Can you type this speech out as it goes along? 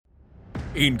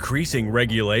increasing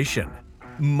regulation,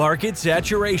 market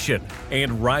saturation,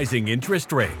 and rising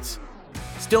interest rates.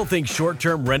 Still think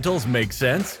short-term rentals make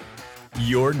sense?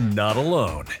 You're not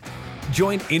alone.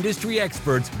 Join industry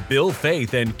experts Bill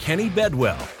Faith and Kenny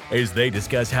Bedwell as they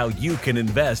discuss how you can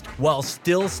invest while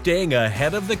still staying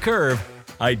ahead of the curve,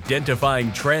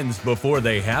 identifying trends before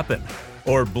they happen,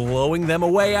 or blowing them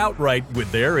away outright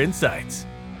with their insights.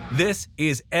 This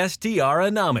is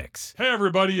STRonomics. Hey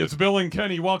everybody, it's Bill and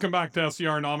Kenny. Welcome back to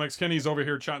STRonomics. Kenny's over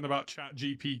here chatting about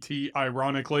ChatGPT,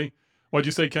 ironically. What'd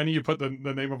you say, Kenny? You put the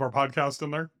name of our podcast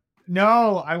in there?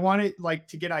 No, I wanted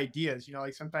to get ideas.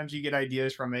 Sometimes you get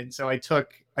ideas from it. And so I took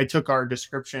our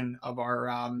description of our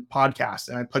podcast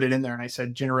and I put it in there and I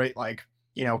said, generate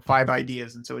 5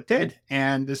 ideas. And so it did.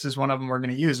 And this is one of them we're going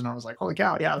to use. And I was like, holy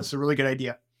cow, yeah, this is a really good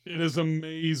idea. It is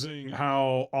amazing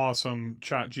how awesome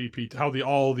ChatGPT, how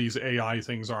all these AI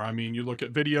things are. I mean, you look at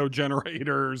video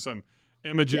generators and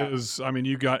images. Yeah. I mean,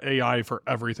 you got AI for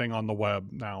everything on the web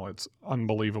now. It's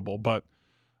unbelievable. But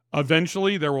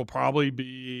eventually there will probably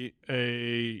be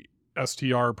a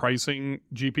STR pricing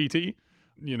GPT,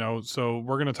 so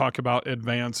we're going to talk about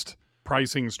advanced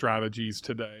pricing strategies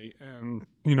today. And,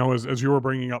 as you were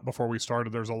bringing up before we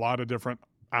started, there's a lot of different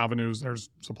avenues. There's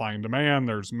supply and demand,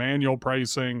 there's manual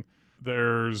pricing,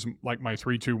 there's my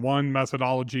 3-2-1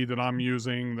 methodology that I'm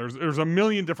using. There's a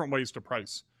million different ways to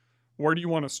price. Where do you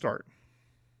want to start?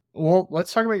 Well,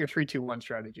 let's talk about your 3-2-1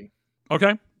 strategy.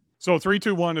 Okay. So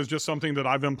 3-2-1 is just something that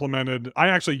I've implemented. I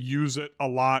actually use it a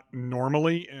lot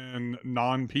normally in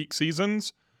non-peak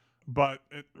seasons, but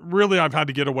I've had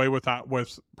to get away with that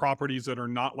with properties that are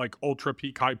not ultra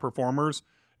peak high performers.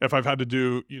 If I've had to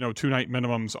do, 2-night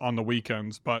minimums on the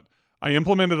weekends, but I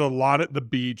implemented a lot at the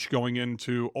beach going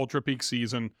into ultra peak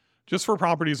season, just for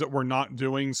properties that were not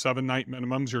doing 7-night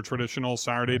minimums, your traditional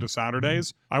Saturday to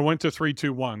Saturdays. I went to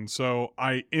 3-2-1. So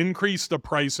I increased the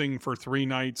pricing for 3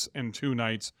 nights and 2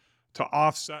 nights to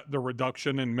offset the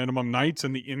reduction in minimum nights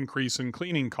and the increase in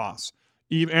cleaning costs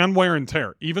and wear and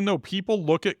tear. Even though people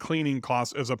look at cleaning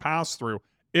costs as a pass-through,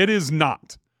 it is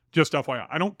not. Just FYI.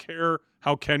 I don't care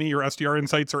how Kenny or STR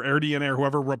Insights or AirDNA or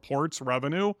whoever reports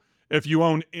revenue. If you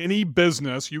own any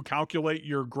business, you calculate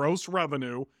your gross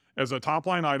revenue as a top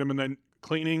line item, and then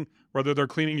cleaning, whether they're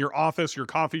cleaning your office, your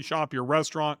coffee shop, your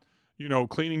restaurant,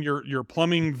 cleaning your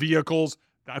plumbing vehicles,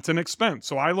 that's an expense.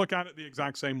 So I look at it the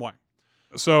exact same way.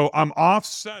 So I'm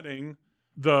offsetting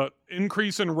the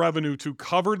increase in revenue to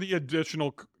cover the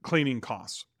additional cleaning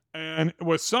costs. And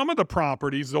with some of the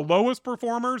properties, the lowest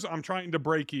performers, I'm trying to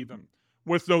break even.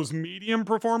 With those medium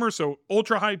performers, so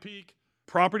ultra high peak,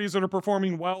 properties that are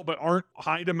performing well but aren't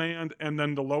high demand, and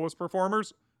then the lowest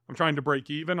performers, I'm trying to break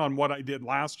even on what I did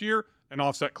last year and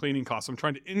offset cleaning costs. I'm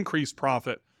trying to increase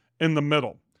profit in the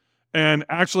middle. And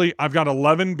actually, I've got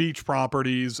 11 beach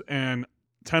properties and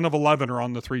 10 of 11 are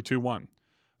on the 3-2-1.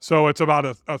 So it's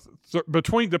about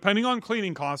between, depending on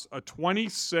cleaning costs, a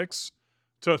 26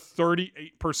 to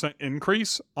 38%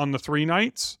 increase on the 3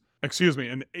 nights.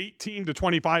 An 18 to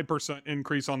 25%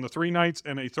 increase on the 3 nights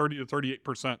and a 30 to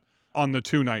 38% on the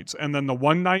 2 nights. And then the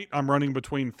 1 night, I'm running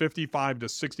between 55 to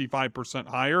 65%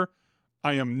 higher.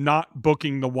 I am not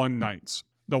booking the 1 nights.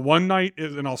 The 1 night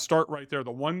is, and I'll start right there,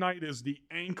 the 1 night is the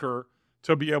anchor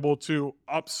to be able to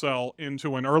upsell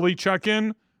into an early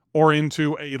check-in or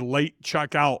into a late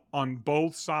checkout on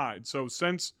both sides. So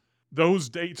since those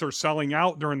dates are selling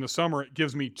out during the summer, it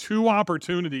gives me 2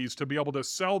 opportunities to be able to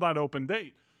sell that open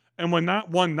date. And when that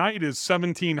 1 night is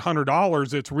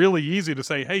 $1,700, it's really easy to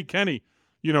say, hey, Kenny,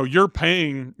 you're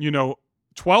paying,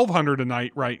 $1,200 a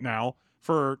night right now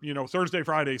for, Thursday,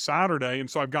 Friday, Saturday. And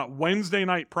so I've got Wednesday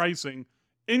night pricing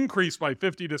increased by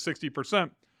 50 to 60%.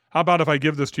 How about if I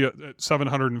give this to you at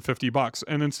 $750?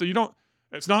 And then so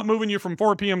it's not moving you from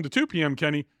 4 p.m. to 2 p.m.,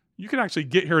 Kenny. You can actually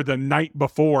get here the night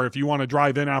before if you want to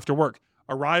drive in after work.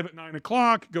 Arrive at 9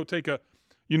 o'clock, go take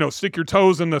stick your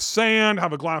toes in the sand,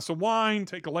 have a glass of wine,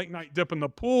 take a late night dip in the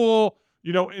pool,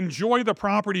 enjoy the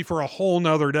property for a whole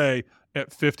nother day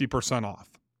at 50% off.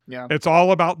 Yeah. It's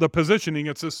all about the positioning.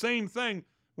 It's the same thing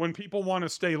when people want to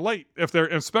stay late,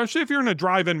 especially if you're in a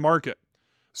drive-in market.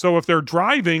 So if they're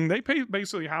driving, they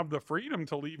basically have the freedom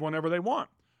to leave whenever they want.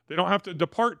 They don't have to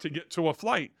depart to get to a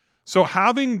flight. So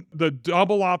having the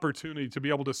double opportunity to be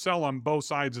able to sell on both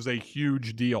sides is a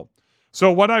huge deal.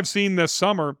 So what I've seen this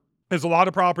summer is a lot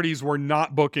of properties were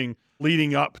not booking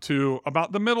leading up to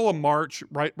about the middle of March,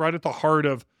 right at the heart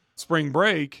of spring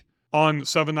break on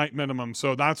 7-night minimum.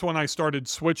 So that's when I started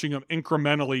switching them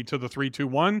incrementally to the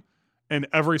 3-2-1. And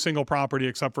every single property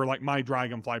except for my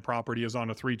Dragonfly property is on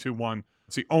a 3-2-1.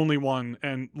 It's the only one.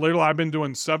 And literally I've been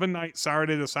doing 7 nights,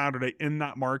 Saturday to Saturday in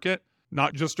that market.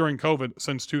 not just during COVID,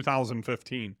 since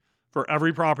 2015 for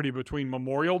every property between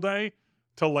Memorial Day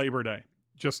to Labor Day.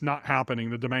 Just not happening.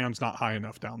 The demand's not high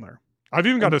enough down there. I've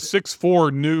even got a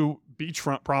 6'4" new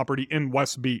beachfront property in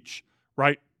West Beach,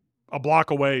 right? A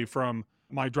block away from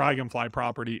my Dragonfly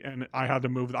property, and I had to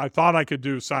move. I thought I could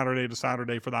do Saturday to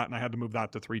Saturday for that, and I had to move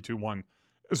that to 321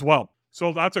 as well.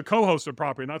 So that's a co-hosted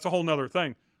property, and that's a whole nother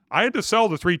thing. I had to sell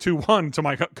the 321 to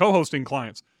my co-hosting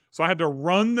clients. So I had to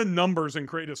run the numbers and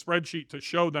create a spreadsheet to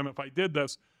show them if I did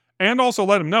this, and also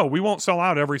let them know we won't sell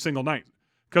out every single night,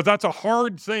 because that's a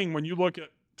hard thing when you look at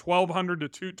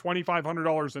 $1,200 to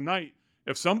 $2,500 a night.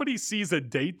 If somebody sees a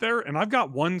date there, and I've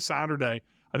got one Saturday,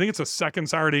 I think it's a second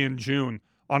Saturday in June,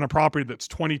 on a property that's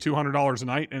 $2,200 a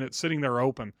night, and it's sitting there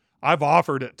open. I've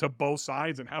offered it to both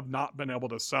sides and have not been able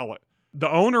to sell it.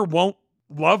 The owner won't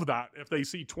love that if they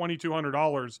see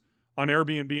 $2,200 on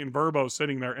Airbnb and Vrbo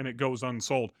sitting there and it goes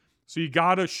unsold. So you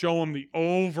got to show them the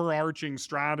overarching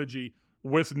strategy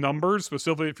with numbers,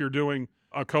 specifically if you're doing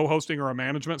a co-hosting or a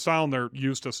management style and they're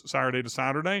used to Saturday,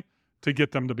 to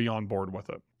get them to be on board with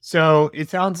it. So it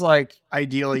sounds like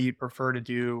ideally you'd prefer to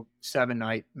do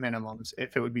 7-night minimums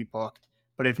if it would be booked.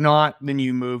 But if not, then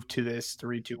you move to this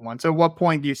 321. So at what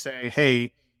point do you say,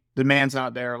 hey, the demand's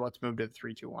not there, let's move to the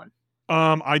 321?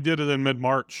 I did it in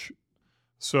mid-March.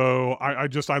 So I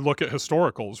look at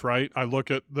historicals, right? I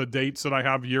look at the dates that I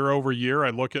have year over year.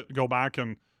 I go back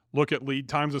and look at lead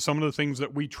times of some of the things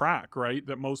that we track, right?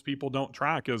 That most people don't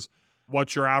track is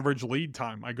what's your average lead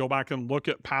time. I go back and look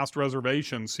at past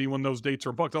reservations, see when those dates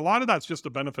are booked. A lot of that's just the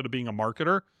benefit of being a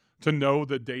marketer, to know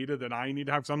the data that I need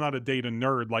to have. So I'm not a data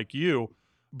nerd like you,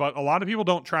 but a lot of people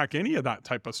don't track any of that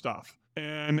type of stuff.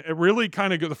 And it really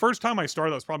kind of the first time I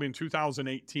started, that was probably in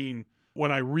 2018,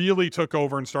 when I really took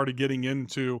over and started getting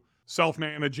into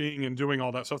self-managing and doing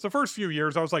all that stuff. The first few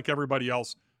years, I was like everybody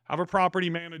else, have a property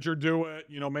manager do it,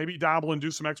 maybe dabble and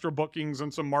do some extra bookings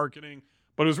and some marketing.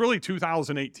 But it was really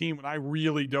 2018 when I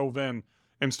really dove in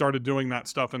and started doing that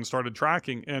stuff and started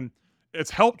tracking. And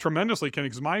it's helped tremendously, Kenny,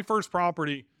 because my first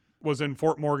property was in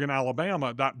Fort Morgan,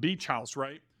 Alabama, that beach house,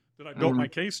 right? That I built my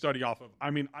case study off of. I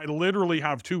mean, I literally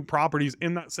have 2 properties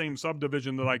in that same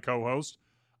subdivision that I co-host.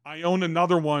 I own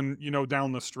another one,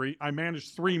 down the street. I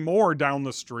manage 3 more down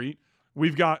the street.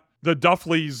 We've got the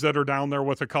Duffleys that are down there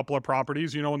with a couple of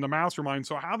properties, in the mastermind.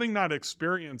 So having that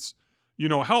experience,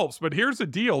 helps. But here's the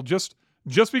deal. Just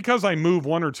because I move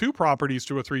 1 or 2 properties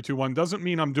to a 321 doesn't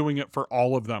mean I'm doing it for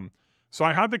all of them. So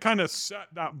I had to kind of set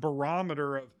that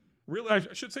barometer of, really,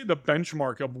 I should say the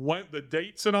benchmark of when the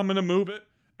dates that I'm going to move it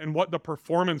and what the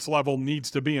performance level needs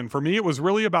to be. And for me, it was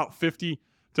really about 50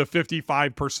 to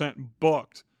 55%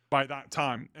 booked by that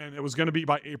time. And it was going to be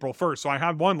by April 1st. So I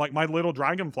had one like my little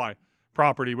Dragonfly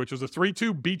property, which is a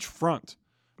 3-2 beachfront,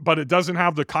 but it doesn't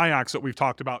have the kayaks that we've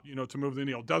talked about, to move the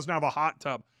needle. Doesn't have a hot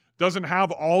tub, doesn't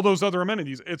have all those other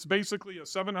amenities. It's basically a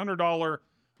 $700,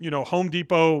 Home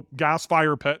Depot gas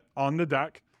fire pit on the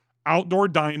deck, outdoor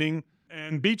dining,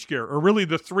 and beach gear are really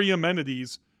the 3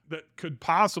 amenities that could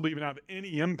possibly even have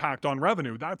any impact on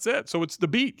revenue. That's it. So it's the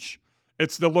beach,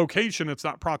 it's the location, it's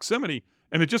that proximity.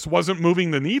 And it just wasn't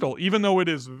moving the needle, even though it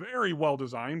is very well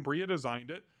designed. Bria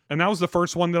designed it. And that was the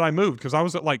first one that I moved because I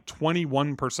was at like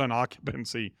 21%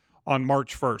 occupancy on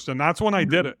March 1st. And that's when I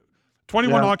did it.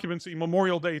 21 occupancy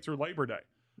Memorial Day through Labor Day.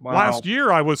 Wow. Last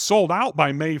year, I was sold out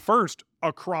by May 1st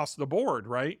across the board,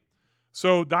 right?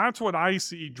 So that's what I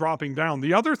see dropping down.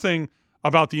 The other thing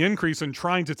about the increase in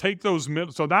trying to take those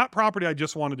so that property I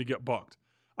just wanted to get booked.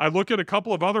 I look at a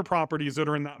couple of other properties that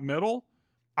are in that middle.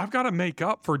 I've got to make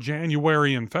up for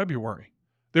January and February.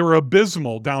 They were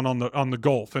abysmal down on the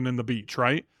Gulf and in the beach,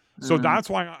 right? So that's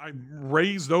why I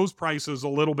raised those prices a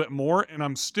little bit more, and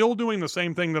I'm still doing the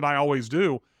same thing that I always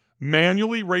do,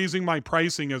 manually raising my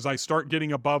pricing as I start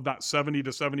getting above that 70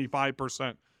 to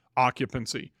 75%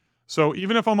 occupancy. So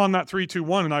even if I'm on that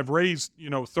 321 and I've raised,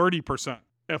 30%,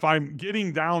 if I'm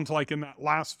getting down to like in that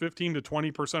last 15 to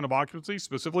 20% of occupancy,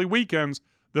 specifically weekends,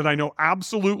 that I know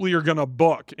absolutely are going to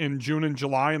book in June and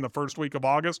July and the first week of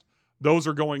August, those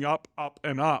are going up, up,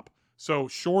 and up. So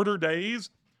shorter days,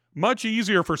 much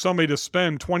easier for somebody to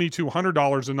spend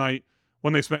 $2,200 a night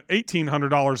when they spent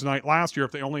 $1,800 a night last year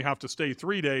if they only have to stay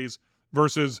 3 days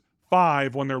versus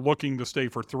 5 when they're looking to stay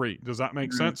for 3. Does that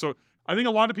make sense? So I think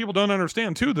a lot of people don't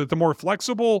understand too that the more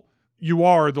flexible you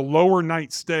are, the lower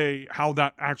night stay, how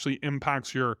that actually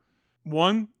impacts the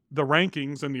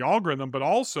rankings and the algorithm, but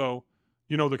also,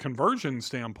 the conversion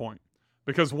standpoint.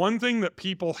 Because one thing that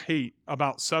people hate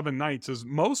about 7 nights is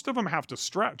most of them have to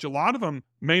stretch. A lot of them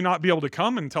may not be able to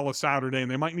come until a Saturday, and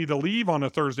they might need to leave on a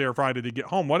Thursday or Friday to get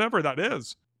home, whatever that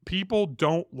is. people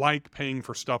don't like paying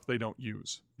for stuff they don't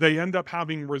use. They end up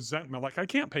having resentment. Like, I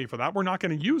can't pay for that. We're not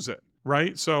going to use it.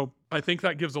 Right. So I think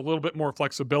that gives a little bit more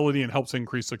flexibility and helps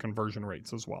increase the conversion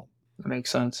rates as well. That makes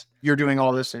sense. You're doing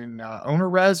all this in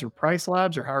OwnerRez or Price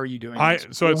Labs, or how are you doing this?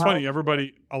 So it's funny.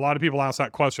 A lot of people ask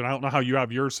that question. I don't know how you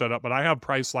have yours set up, but I have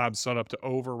Price Labs set up to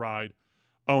override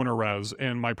OwnerRez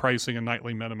and my pricing and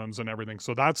nightly minimums and everything.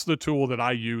 So that's the tool that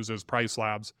I use is Price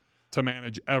Labs to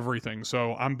manage everything.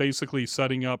 So I'm basically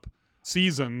setting up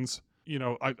seasons.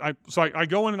 I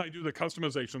go in and I do the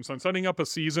customization. So I'm setting up a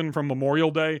season from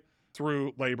Memorial Day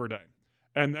through Labor Day.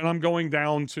 And then I'm going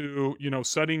down to,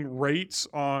 setting rates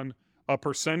on a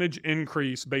percentage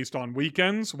increase based on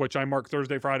weekends, which I mark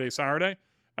Thursday, Friday, Saturday,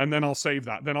 and then I'll save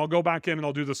that. Then I'll go back in and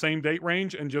I'll do the same date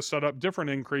range and just set up different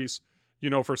increase,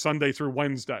 for Sunday through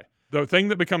Wednesday. The thing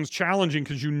that becomes challenging,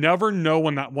 because you never know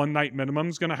when that one night minimum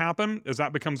is going to happen, is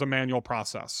that becomes a manual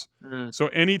process. So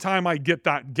anytime I get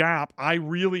that gap, I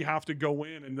really have to go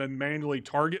in and then manually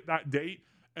target that date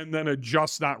and then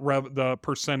adjust the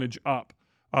percentage up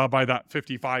by that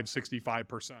 55,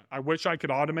 65%. I wish I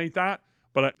could automate that,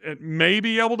 but it may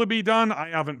be able to be done. I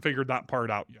haven't figured that part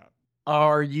out yet.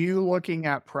 Are you looking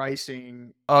at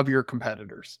pricing of your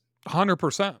competitors?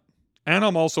 100%. And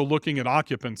I'm also looking at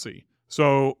occupancy.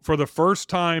 So for the first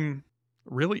time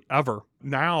really ever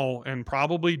now, and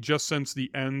probably just since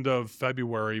the end of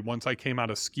February, once I came out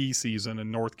of ski season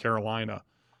in North Carolina,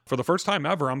 for the first time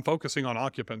ever, I'm focusing on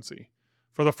occupancy.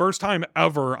 For the first time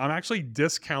ever, I'm actually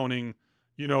discounting,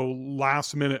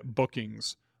 last minute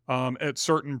bookings at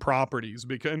certain properties.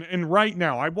 And right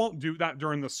now, I won't do that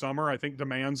during the summer. I think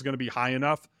demand's going to be high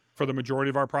enough for the majority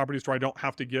of our properties where I don't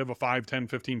have to give a 5, 10,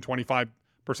 15,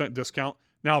 25% discount.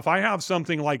 Now, if I have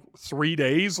something like 3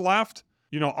 days left,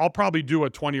 I'll probably do a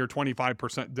 20 or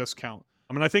 25% discount.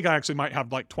 I think I actually might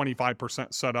have like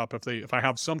 25% set up if I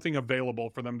have something available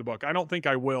for them to book. I don't think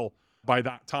I will by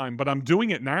that time, but I'm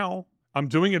doing it now. I'm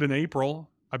doing it in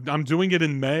April. I'm doing it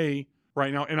in May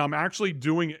right now. And I'm actually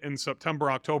doing it in September,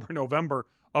 October, November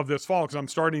of this fall because I'm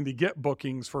starting to get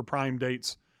bookings for prime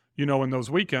dates, in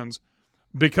those weekends.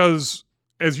 Because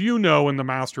as you know, in the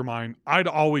mastermind, I'd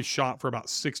always shot for about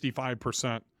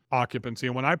 65% occupancy.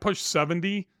 And when I push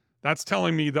 70, that's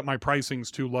telling me that my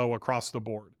pricing's too low across the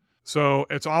board. So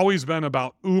it's always been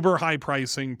about uber high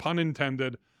pricing, pun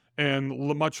intended, and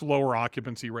much lower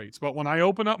occupancy rates. But when I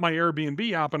open up my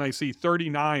Airbnb app and I see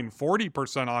 39,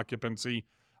 40% occupancy,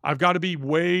 I've got to be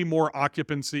way more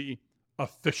occupancy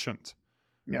efficient,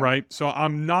 right? So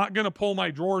I'm not going to pull my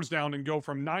drawers down and go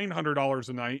from $900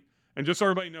 a night. And just so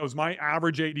everybody knows, my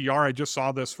average ADR, I just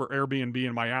saw this for Airbnb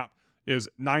in my app, is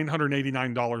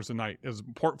 $989 a night, is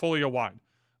portfolio wide.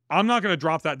 I'm not going to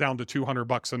drop that down to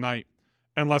 $200 a night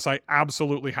unless I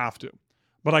absolutely have to.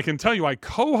 But I can tell you, I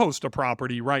co-host a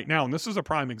property right now, and this is a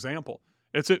prime example.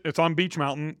 It's on Beach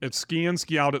Mountain. It's ski in,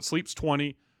 ski out. It sleeps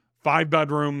 20, 5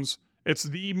 bedrooms. It's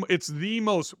the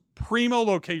most primo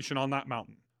location on that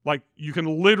mountain. Like you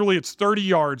can literally, it's 30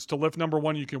 yards to lift number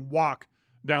 1. You can walk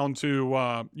down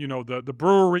to the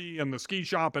brewery and the ski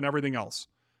shop and everything else.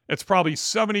 It's probably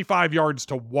 75 yards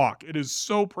to walk. It is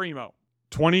so primo.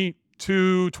 $22,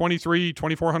 $23,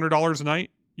 $2,400 a night,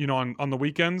 on the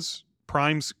weekends,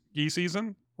 prime ski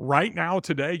season. Right now,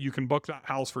 today, you can book that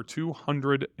house for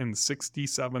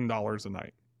 $267 a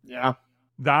night. Yeah.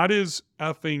 That is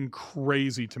effing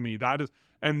crazy to me.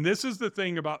 And this is the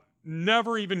thing about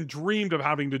never even dreamed of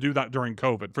having to do that during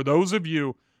COVID. For those of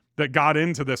you that got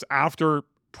into this after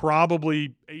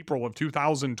probably April of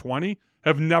 2020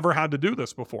 have never had to do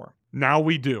this before. Now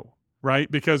we do,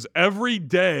 right? Because every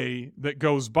day that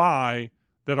goes by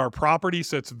that our property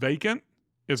sits vacant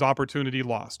is opportunity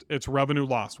lost. It's revenue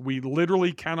lost. We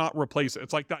literally cannot replace it.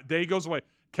 It's like that day goes away.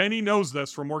 Kenny knows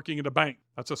this from working at a bank.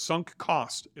 That's a sunk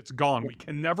cost. It's gone. We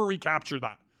can never recapture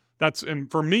that. And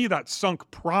for me, that's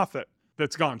sunk profit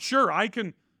that's gone. Sure, I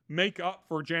can make up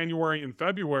for January and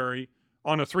February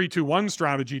on a 3-2-1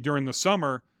 strategy during the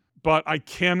summer, but I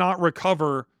cannot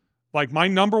recover. Like my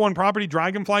number one property,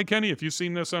 Dragonfly, Kenny, if you've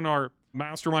seen this in our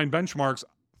mastermind benchmarks,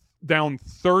 down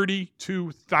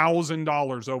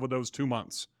 $32,000 over those 2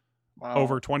 months. Wow.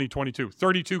 Over 2022.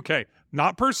 $32K,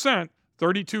 not percent,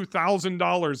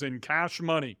 $32,000 in cash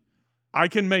money. I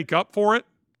can make up for it,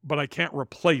 but I can't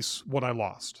replace what I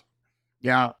lost.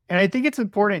 Yeah. And I think it's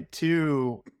important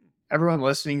to everyone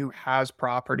listening who has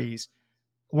properties.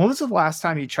 When was the last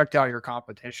time you checked out your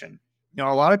competition? A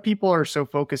lot of people are so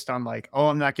focused on like, oh,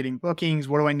 I'm not getting bookings.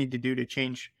 What do I need to do to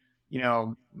change,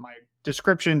 my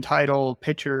description, title,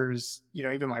 pictures,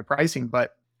 even my pricing?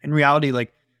 But in reality,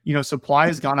 like, supply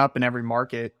has gone up in every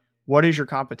market. What is your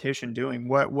competition doing?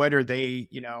 What are they,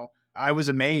 I was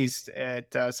amazed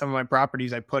at some of my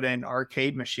properties. I put in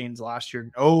arcade machines last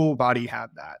year. Nobody had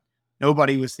that.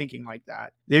 Nobody was thinking like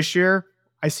that. This year,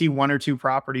 I see 1 or 2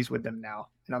 properties with them now.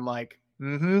 And I'm like,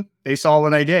 they saw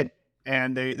what I did.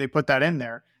 And they put that in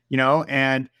there,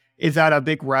 and is that a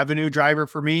big revenue driver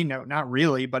for me? No, not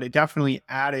really, but it definitely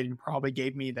added and probably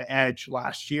gave me the edge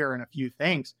last year in a few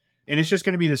things. And it's just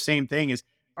going to be the same thing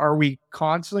are we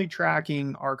constantly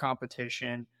tracking our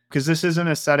competition? Because this isn't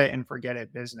a set it and forget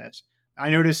it business. I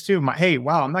noticed too, hey,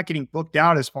 wow, I'm not getting booked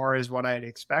out as far as what I had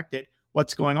expected.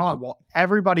 What's going on? Well,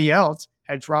 everybody else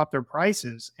had dropped their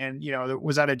prices and, it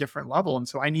was at a different level. And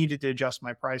so I needed to adjust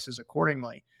my prices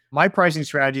accordingly. My pricing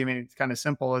strategy, it's kind of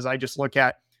simple, is I just look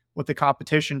at what the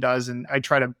competition does and I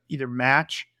try to either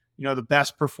match, the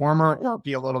best performer or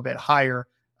be a little bit higher.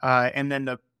 And then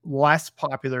the less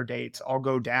popular dates, I'll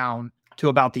go down to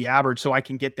about the average so I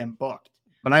can get them booked.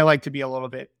 But I like to be a little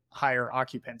bit higher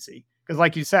occupancy because,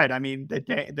 like you said,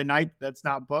 the night that's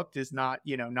not booked is not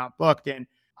booked. And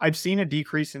I've seen a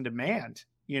decrease in demand,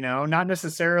 not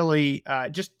necessarily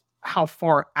just how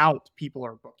far out people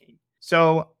are booking.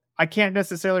 So I can't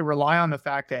necessarily rely on the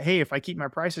fact that, hey, if I keep my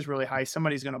prices really high,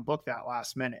 somebody's going to book that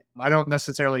last minute. I don't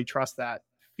necessarily trust that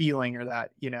feeling or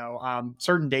that,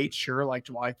 certain dates, sure, like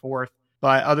July 4th.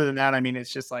 But other than that,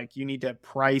 it's just like you need to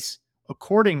price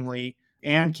accordingly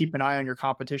and keep an eye on your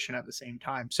competition at the same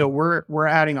time. So we're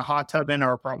adding a hot tub in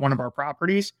one of our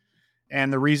properties.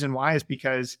 And the reason why is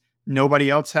because nobody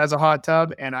else has a hot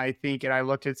tub. And I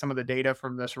looked at some of the data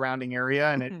from the surrounding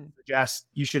area and it suggests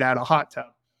you should add a hot tub.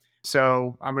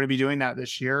 So I'm going to be doing that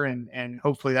this year and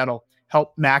hopefully that'll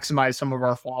help maximize some of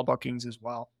our fall bookings as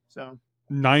well. So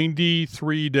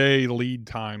 93-day lead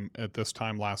time at this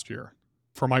time last year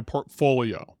for my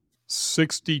portfolio,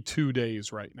 62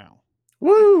 days right now.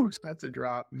 Woo! That's a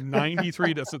drop.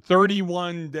 93. That's a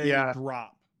 31-day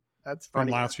drop. That's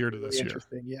funny. From last year to this year.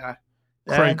 Yeah.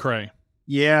 Cray.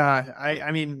 Yeah.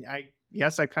 I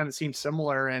guess I kind of seem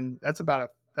similar, and that's a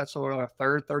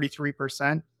third,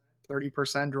 33%,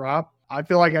 30% drop. I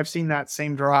feel like I've seen that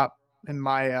same drop in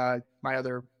my my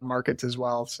other markets as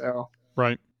well. So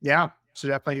right. Yeah. So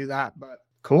definitely do that. But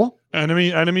cool.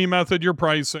 Enemy method your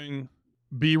pricing.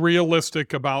 Be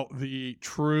realistic about the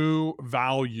true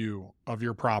value of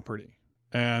your property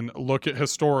and look at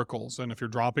historicals. And if you're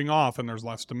dropping off and there's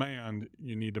less demand,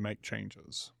 you need to make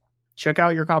changes. Check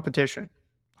out your competition.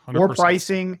 100%. For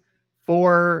pricing,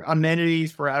 for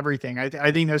amenities, for everything.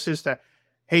 I think that's just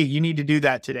hey, you need to do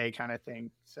that today kind of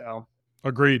thing. So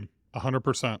agreed.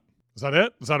 100%. Is that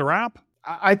it? Is that a wrap?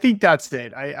 I think that's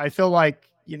it. I feel like,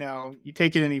 you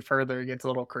take it any further, it gets a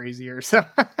little crazier. So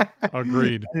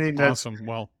agreed. Awesome.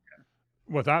 Well,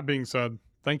 with that being said,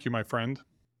 thank you, my friend.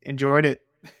 Enjoyed it.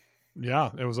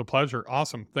 Yeah, it was a pleasure.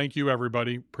 Awesome. Thank you,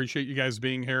 everybody. Appreciate you guys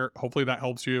being here. Hopefully that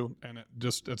helps you. And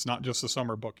it's not just the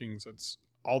summer bookings, it's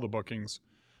all the bookings.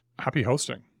 Happy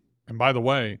hosting. And by the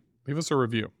way, leave us a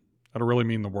review. That'll really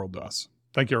mean the world to us.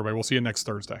 Thank you, everybody. We'll see you next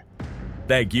Thursday.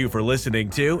 Thank you for listening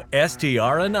to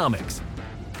STRonomics.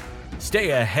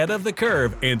 Stay ahead of the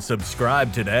curve and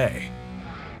subscribe today.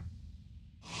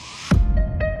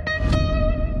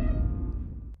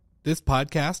 This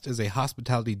podcast is a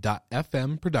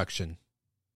Hospitality.fm production.